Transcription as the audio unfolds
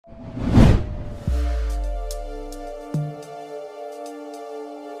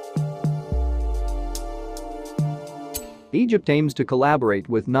Egypt aims to collaborate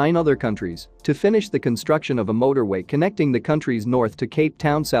with 9 other countries to finish the construction of a motorway connecting the country's north to Cape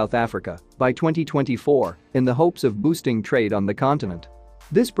Town, South Africa, by 2024, in the hopes of boosting trade on the continent.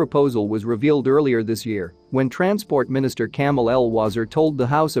 This proposal was revealed earlier this year when Transport Minister Kamel El-Wazir told the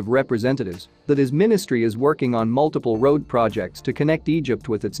House of Representatives that his ministry is working on multiple road projects to connect Egypt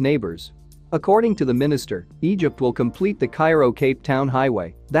with its neighbors. According to the minister, Egypt will complete the Cairo-Cape Town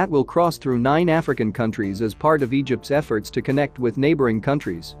highway that will cross through 9 African countries as part of Egypt's efforts to connect with neighboring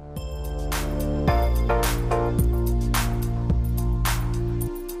countries.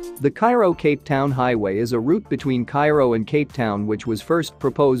 The Cairo-Cape Town Highway is a route between Cairo and Cape Town which was first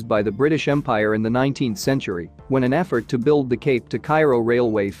proposed by the British Empire in the 19th century when an effort to build the Cape to Cairo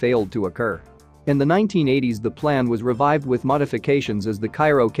Railway failed to occur. In the 1980s the plan was revived with modifications as the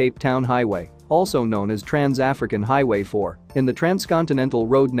Cairo-Cape Town Highway, also known as Trans-African Highway 4, in the transcontinental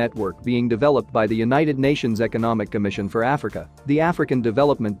road network being developed by the United Nations Economic Commission for Africa, the African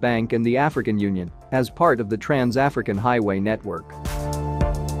Development Bank and the African Union, as part of the Trans-African Highway network.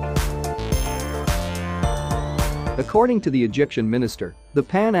 According to the Egyptian minister, the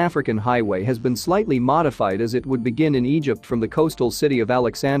Pan-African Highway has been slightly modified as it would begin in Egypt from the coastal city of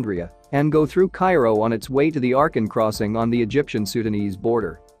Alexandria and go through Cairo on its way to the Arkan crossing on the Egyptian-Sudanese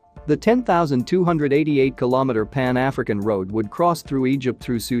border. The 10,288-kilometer Pan-African road would cross through Egypt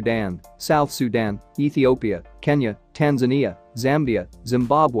through Sudan, South Sudan, Ethiopia, Kenya, Tanzania, Zambia,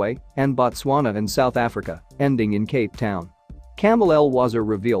 Zimbabwe, and Botswana and South Africa, ending in Cape Town. Kamel El-Wazir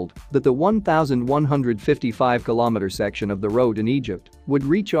revealed that the 1,155-kilometer section of the road in Egypt would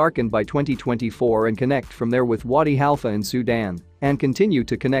reach Arkan by 2024 and connect from there with Wadi Halfa in Sudan and continue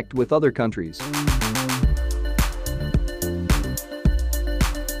to connect with other countries.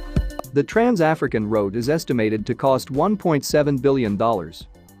 The Trans-African Road is estimated to cost $1.7 billion.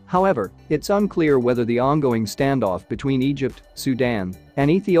 However, it's unclear whether the ongoing standoff between Egypt, Sudan, and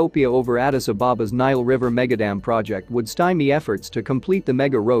Ethiopia over Addis Ababa's Nile River Megadam project would stymie efforts to complete the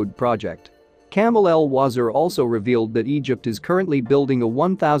mega road project. Kamel El-Wazir also revealed that Egypt is currently building a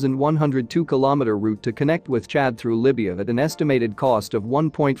 1,102-kilometer route to connect with Chad through Libya at an estimated cost of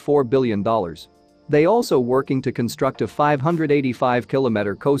 $1.4 billion. They also working to construct a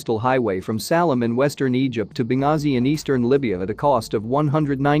 585-kilometer coastal highway from Salam in western Egypt to Benghazi in eastern Libya at a cost of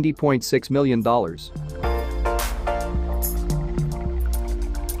 $190.6 million.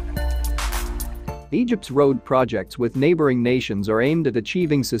 Egypt's road projects with neighboring nations are aimed at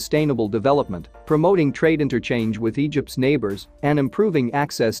achieving sustainable development, promoting trade interchange with Egypt's neighbors, and improving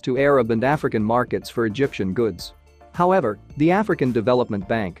access to Arab and African markets for Egyptian goods. However, the African Development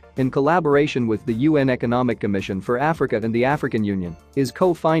Bank, in collaboration with the UN Economic Commission for Africa and the African Union, is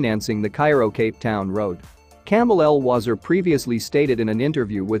co-financing the Cairo-Cape Town Road. Kamel El-Wazir previously stated in an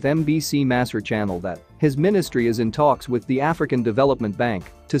interview with MBC Masr Channel that his ministry is in talks with the African Development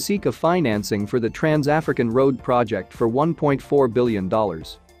Bank to seek a financing for the Trans-African Road project for $1.4 billion.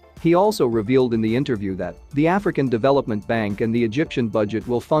 He also revealed in the interview that the African Development Bank and the Egyptian budget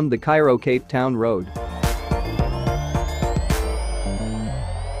will fund the Cairo-Cape Town Road.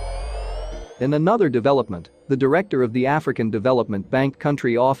 In another development, the director of the African Development Bank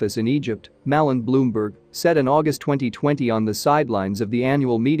country office in Egypt, Malin Bloomberg, said in August 2020 on the sidelines of the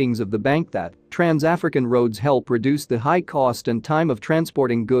annual meetings of the bank that Trans-African roads help reduce the high cost and time of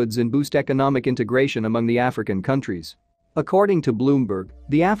transporting goods and boost economic integration among the African countries. According to Bloomberg,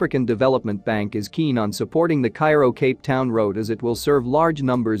 the African Development Bank is keen on supporting the Cairo-Cape Town Road as it will serve large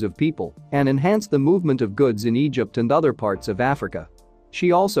numbers of people and enhance the movement of goods in Egypt and other parts of Africa.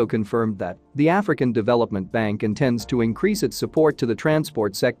 She also confirmed that the African Development Bank intends to increase its support to the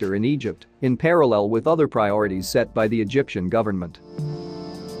transport sector in Egypt, in parallel with other priorities set by the Egyptian government.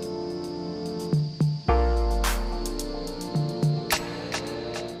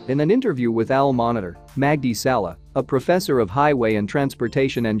 In an interview with Al Monitor, Magdi Salah, a professor of highway and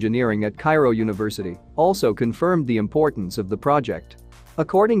transportation engineering at Cairo University, also confirmed the importance of the project.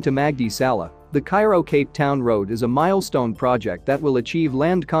 According to Magdi Salah, the Cairo-Cape Town Road is a milestone project that will achieve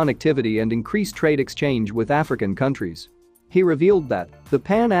land connectivity and increase trade exchange with African countries. He revealed that the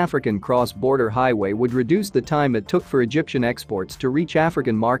Pan-African cross-border highway would reduce the time it took for Egyptian exports to reach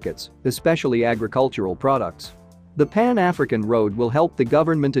African markets, especially agricultural products. The Pan-African Road will help the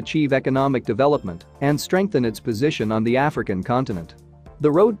government achieve economic development and strengthen its position on the African continent.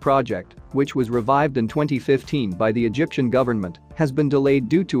 The road project, which was revived in 2015 by the Egyptian government, has been delayed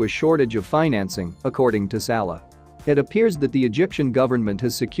due to a shortage of financing, according to Salah. It appears that the Egyptian government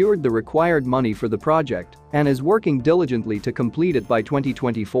has secured the required money for the project and is working diligently to complete it by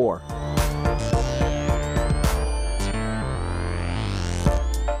 2024.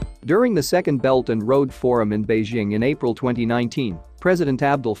 During the Second Belt and Road Forum in Beijing in April 2019, President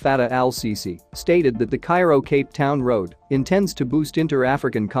Abdel Fattah al-Sisi stated that the Cairo-Cape Town Road intends to boost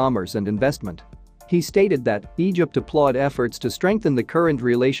inter-African commerce and investment. He stated that Egypt applaud efforts to strengthen the current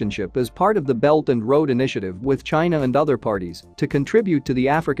relationship as part of the Belt and Road Initiative with China and other parties to contribute to the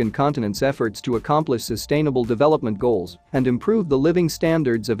African continent's efforts to accomplish sustainable development goals and improve the living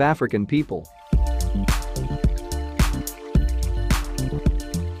standards of African people.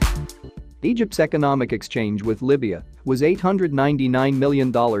 Egypt's economic exchange with Libya was $899 million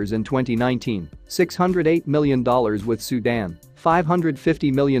in 2019, $608 million with Sudan,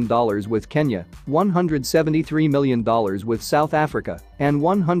 $550 million with Kenya, $173 million with South Africa, and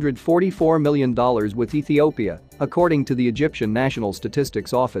 $144 million with Ethiopia, according to the Egyptian National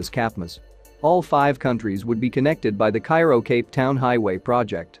Statistics Office (CAPMAS). All 5 countries would be connected by the Cairo-Cape Town Highway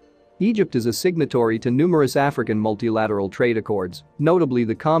project. Egypt is a signatory to numerous African multilateral trade accords, notably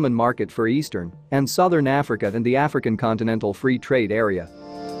the Common Market for Eastern and Southern Africa and the African Continental Free Trade Area.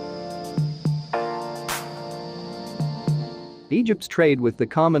 Egypt's trade with the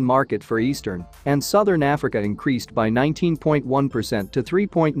Common Market for Eastern and Southern Africa increased by 19.1% to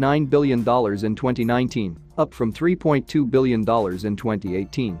 $3.9 billion in 2019, up from $3.2 billion in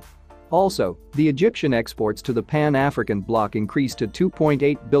 2018. Also, the Egyptian exports to the Pan-African bloc increased to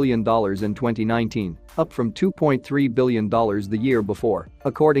 $2.8 billion in 2019, up from $2.3 billion the year before,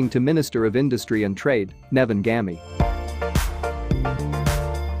 according to Minister of Industry and Trade, Nevin Gami.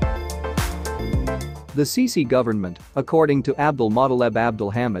 The Sisi government, according to Abdelmotaleb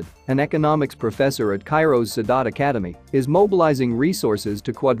Abdelhamid, an economics professor at Cairo's Sadat Academy, is mobilizing resources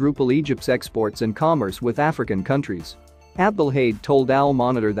to quadruple Egypt's exports and commerce with African countries. Abdelhamid told Al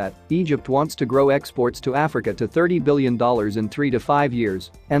Monitor that Egypt wants to grow exports to Africa to $30 billion in 3 to 5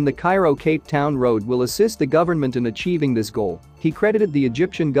 years, and the Cairo-Cape Town Road will assist the government in achieving this goal. He credited the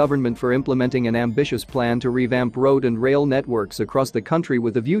Egyptian government for implementing an ambitious plan to revamp road and rail networks across the country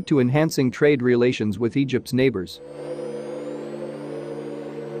with a view to enhancing trade relations with Egypt's neighbors.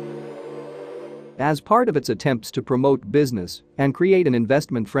 As part of its attempts to promote business and create an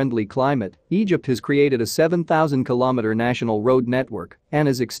investment-friendly climate, Egypt has created a 7,000-kilometer national road network and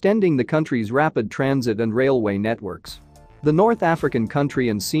is extending the country's rapid transit and railway networks. The North African country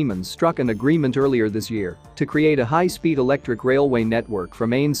and Siemens struck an agreement earlier this year to create a high-speed electric railway network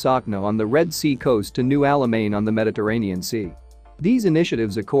from Ain Sokhna on the Red Sea coast to New Alamein on the Mediterranean Sea. These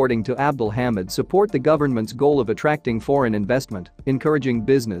initiatives, according to Abdelhamid, support the government's goal of attracting foreign investment, encouraging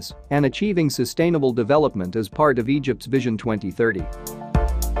business, and achieving sustainable development as part of Egypt's Vision 2030.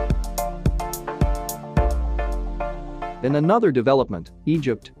 In another development,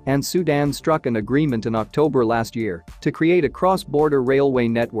 Egypt and Sudan struck an agreement in October last year to create a cross-border railway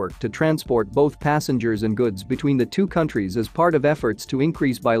network to transport both passengers and goods between the two countries as part of efforts to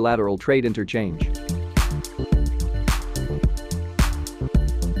increase bilateral trade interchange.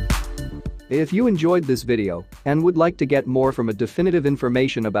 If you enjoyed this video and would like to get more from a definitive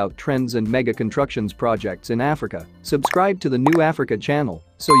information about trends and mega constructions projects in Africa, subscribe to the New Africa channel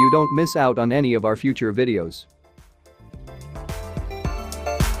so you don't miss out on any of our future videos.